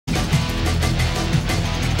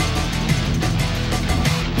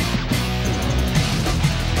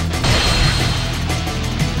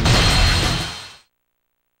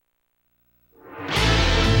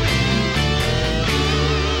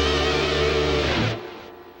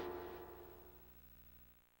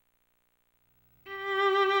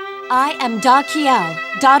I am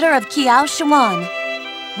Qiao, daughter of Qiao Shawan.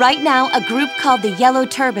 Right now, a group called the Yellow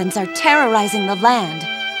Turbans are terrorizing the land.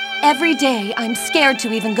 Every day, I'm scared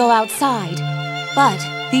to even go outside. But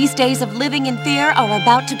these days of living in fear are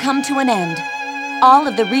about to come to an end. All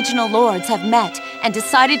of the regional lords have met and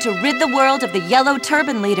decided to rid the world of the Yellow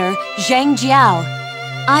Turban leader, Zhang Jiao.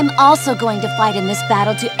 I'm also going to fight in this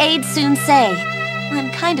battle to aid Sun Ce.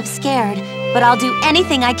 I'm kind of scared, but I'll do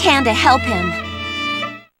anything I can to help him.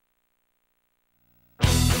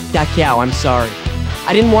 Qiao, I'm sorry.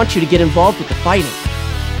 I didn't want you to get involved with the fighting.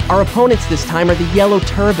 Our opponents this time are the Yellow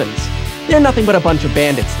Turbans. They're nothing but a bunch of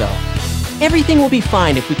bandits, though. Everything will be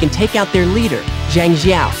fine if we can take out their leader, Zhang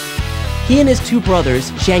Jiao. He and his two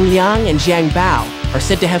brothers, Zhang Liang and Zhang Bao, are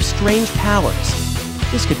said to have strange powers.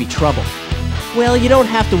 This could be trouble. Well, you don't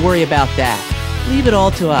have to worry about that. Leave it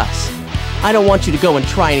all to us. I don't want you to go and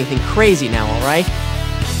try anything crazy now, all right?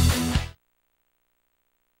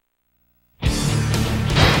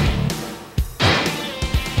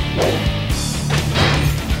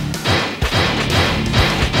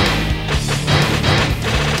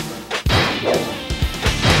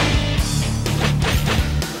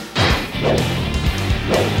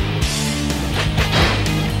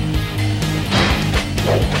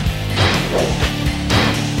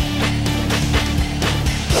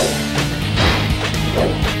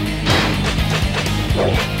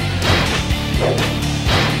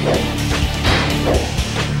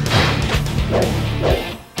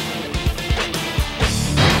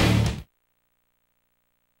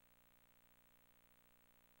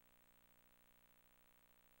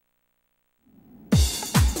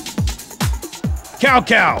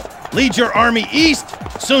 Qiao, lead your army east.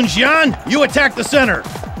 Sun Jian, you attack the center.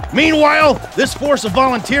 Meanwhile, this force of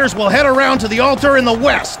volunteers will head around to the altar in the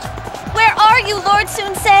west. Where are you, Lord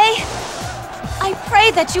Sun Ce? I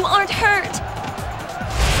pray that you aren't hurt.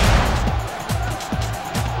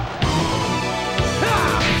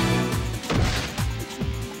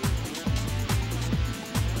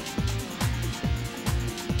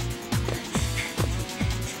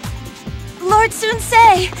 Lord Sun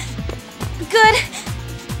Ce!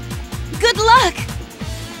 Good luck!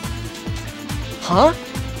 Huh?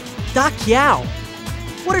 Qiao,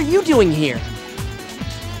 what are you doing here?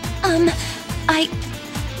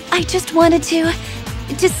 I just wanted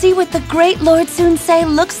to see what the great Lord Sun Ce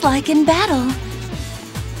looks like in battle.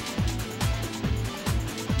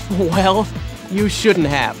 Well, you shouldn't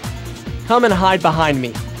have. Come and hide behind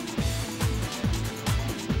me.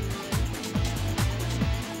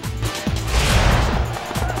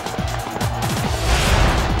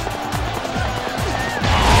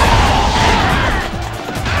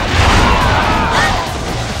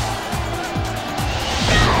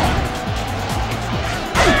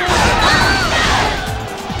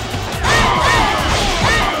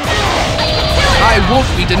 I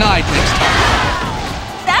won't be denied next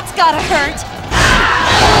time. That's gotta hurt.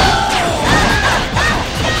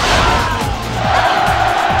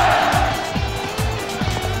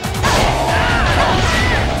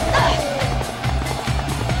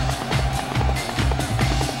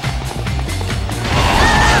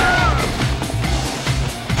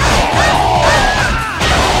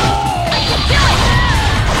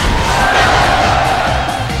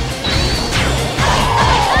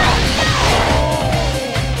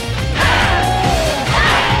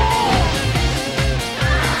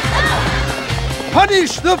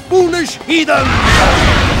 Punish the foolish heathen!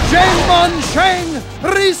 Zhang Sheng,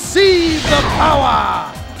 receive the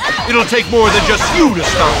power! It'll take more than just you to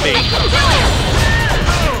stop me.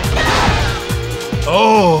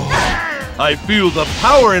 Oh, I feel the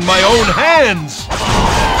power in my own hands!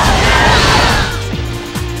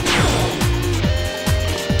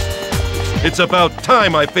 It's about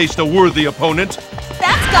time I faced a worthy opponent.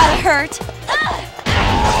 That's gotta hurt.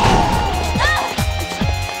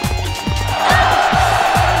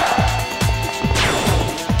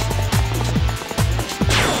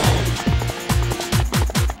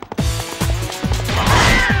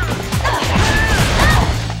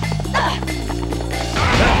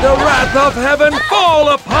 The wrath of heaven fall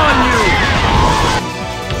upon you!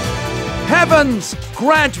 Heavens,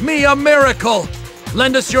 grant me a miracle!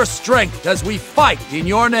 Lend us your strength as we fight in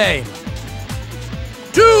your name.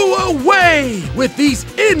 Do away with these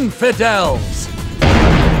infidels!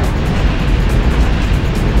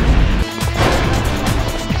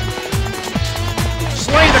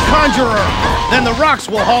 Slay the conjurer! Then the rocks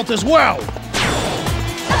will halt as well!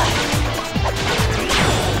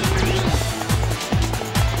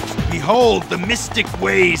 Behold the mystic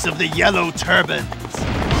ways of the Yellow Turbans!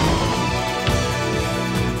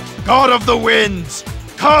 God of the winds,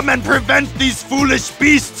 come and prevent these foolish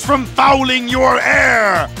beasts from fouling your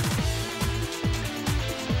air!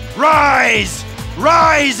 Rise!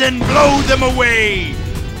 Rise and blow them away!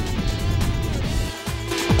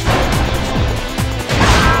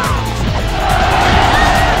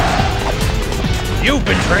 You've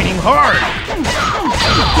been training hard!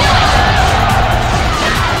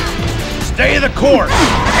 Stay the course!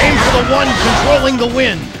 Aim for the one controlling the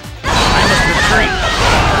wind! I must retreat.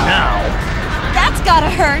 For now. That's gotta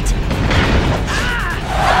hurt!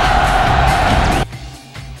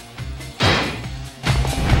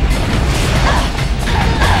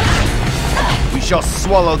 We shall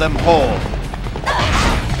swallow them whole.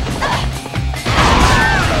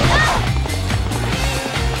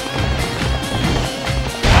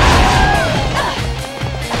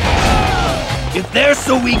 If they're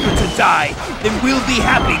so eager to die, then we'll be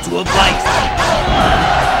happy to oblige them.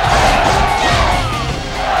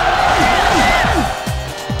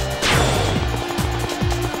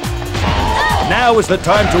 Now is the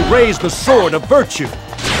time to raise the sword of virtue.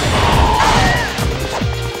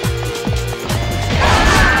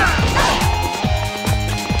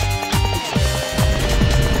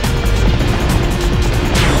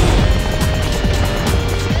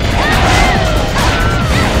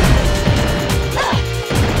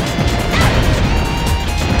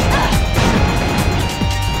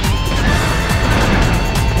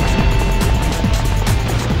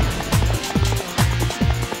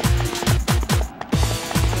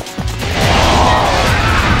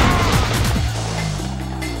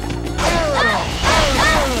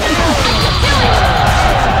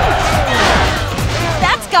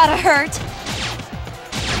 Gotta hurt!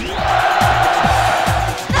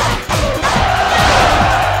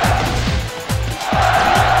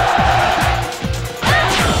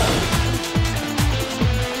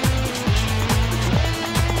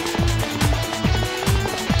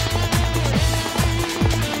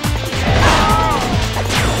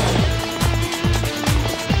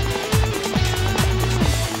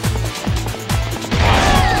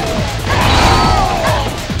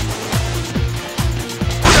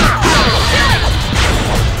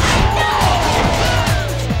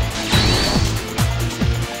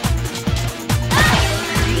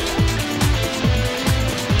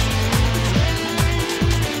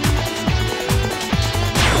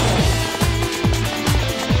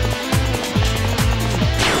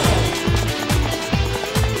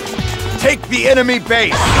 Take the enemy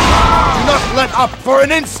base! Do not let up for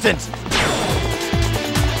an instant!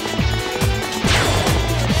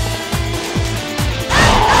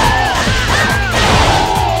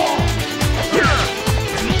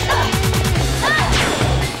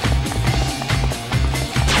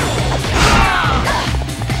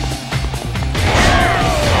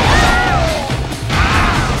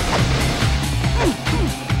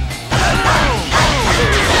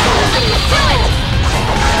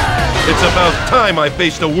 It's about time I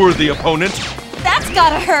faced a worthy opponent. That's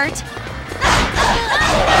gotta hurt!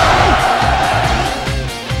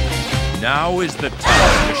 Now is the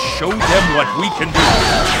time to show them what we can do.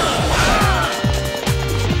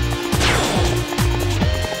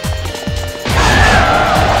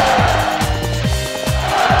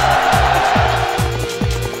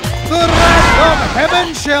 The wrath of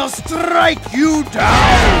heaven shall strike you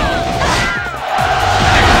down!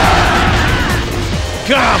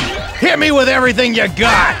 Come! Hit me with everything you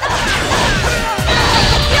got!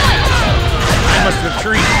 I must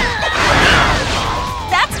retreat.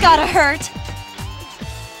 That's gotta hurt!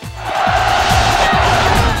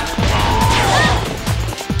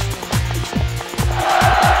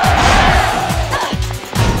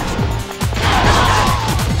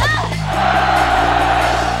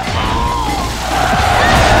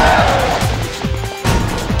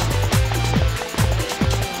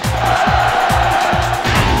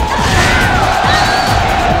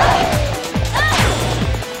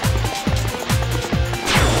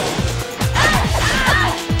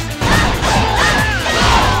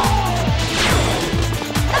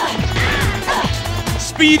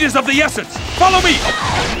 Speed is of the essence. Follow me!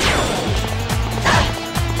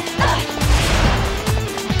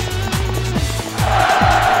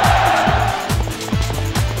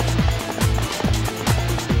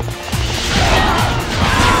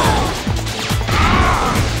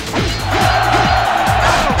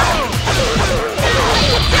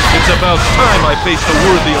 It's about time I faced a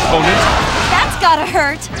worthy opponent. That's gotta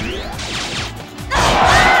hurt!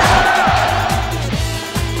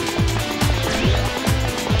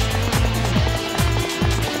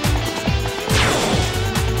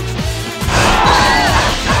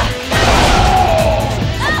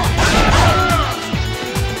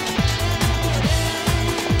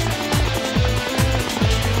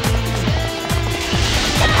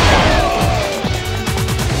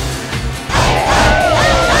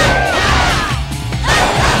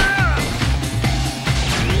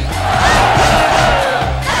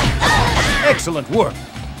 Excellent work.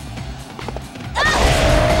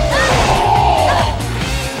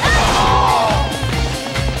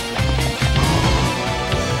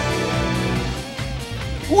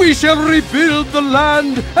 We shall rebuild the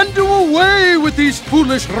land and do away with these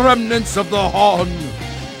foolish remnants of the Han.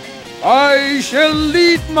 I shall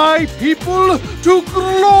lead my people to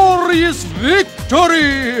glorious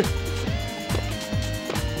victory!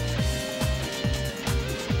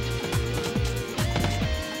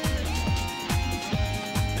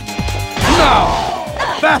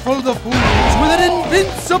 Now, battle the fools with an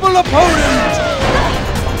invincible opponent!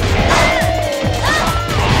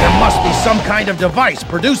 There must be some kind of device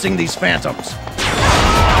producing these phantoms.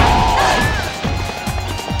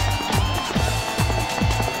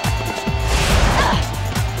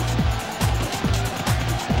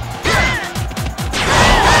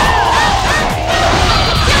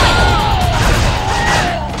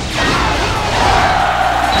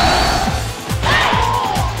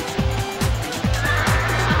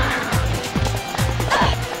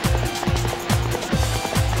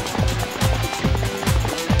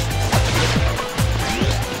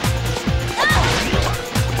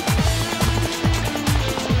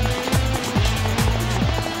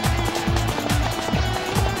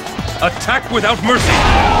 Attack without mercy!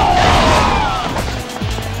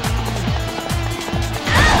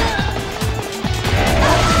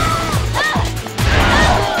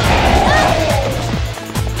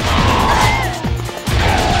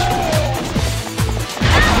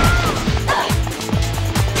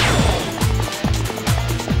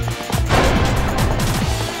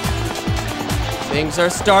 Things are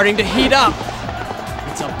starting to heat up.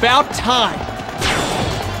 It's about time.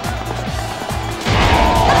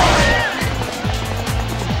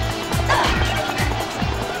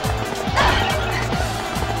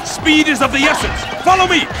 Speed is of the essence! Follow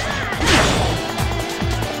me!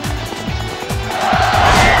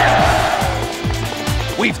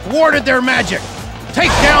 We've thwarted their magic!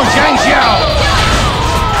 Take down Zhang Qiao!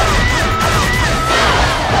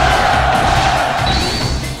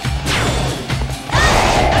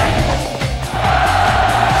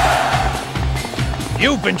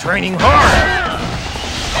 You've been training hard!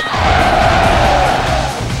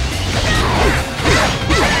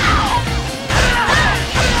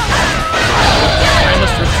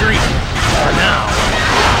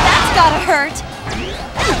 Gotta hurt.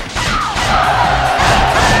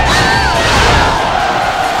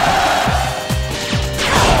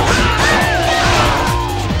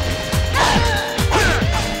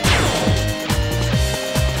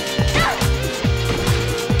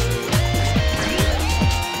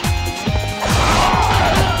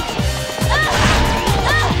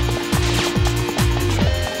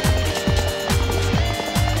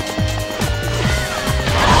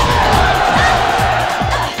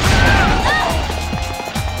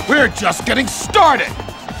 We're just getting started!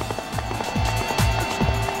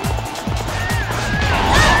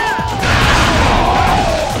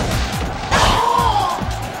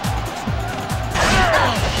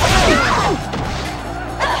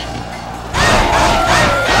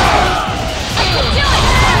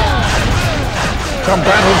 Some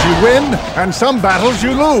battles you win, and some battles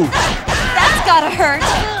you lose. That's gotta hurt.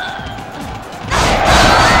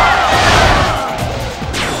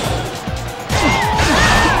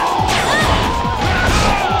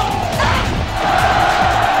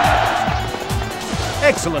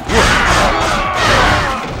 Excellent work!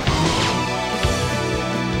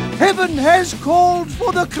 Heaven has called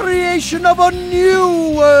for the creation of a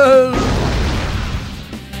new world!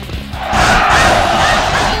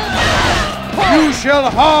 You shall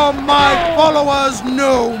harm my followers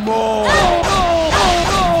no more!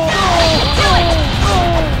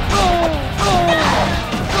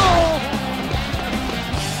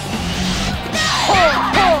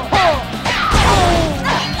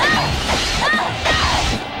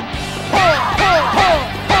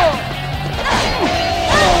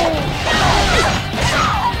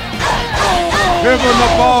 Heaven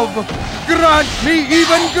above, grant me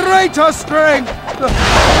even greater strength!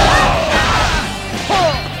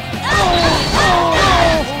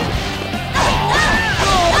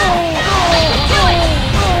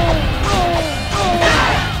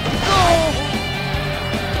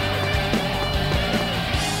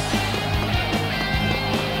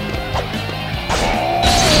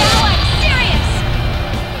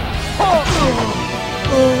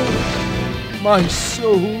 My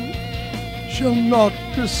soul shall not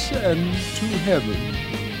descend to heaven.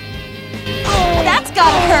 That's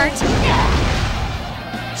gotta hurt!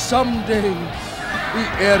 Someday, the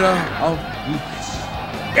era of peace.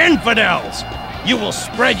 Infidels! You will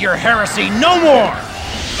spread your heresy no more!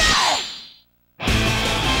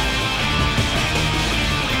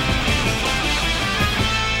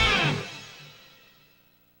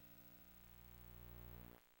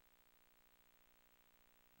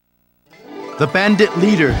 The bandit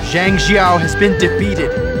leader, Zhang Qiao, has been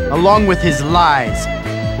defeated, along with his lies.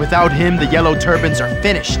 Without him, the Yellow Turbans are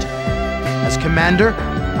finished. As commander,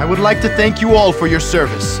 I would like to thank you all for your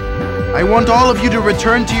service. I want all of you to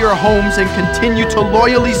return to your homes and continue to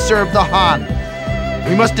loyally serve the Han.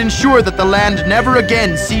 We must ensure that the land never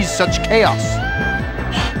again sees such chaos.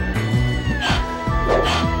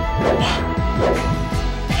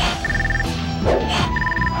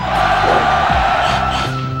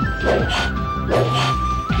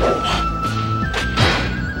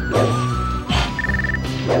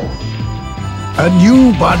 A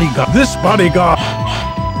new bodyguard. This bodyguard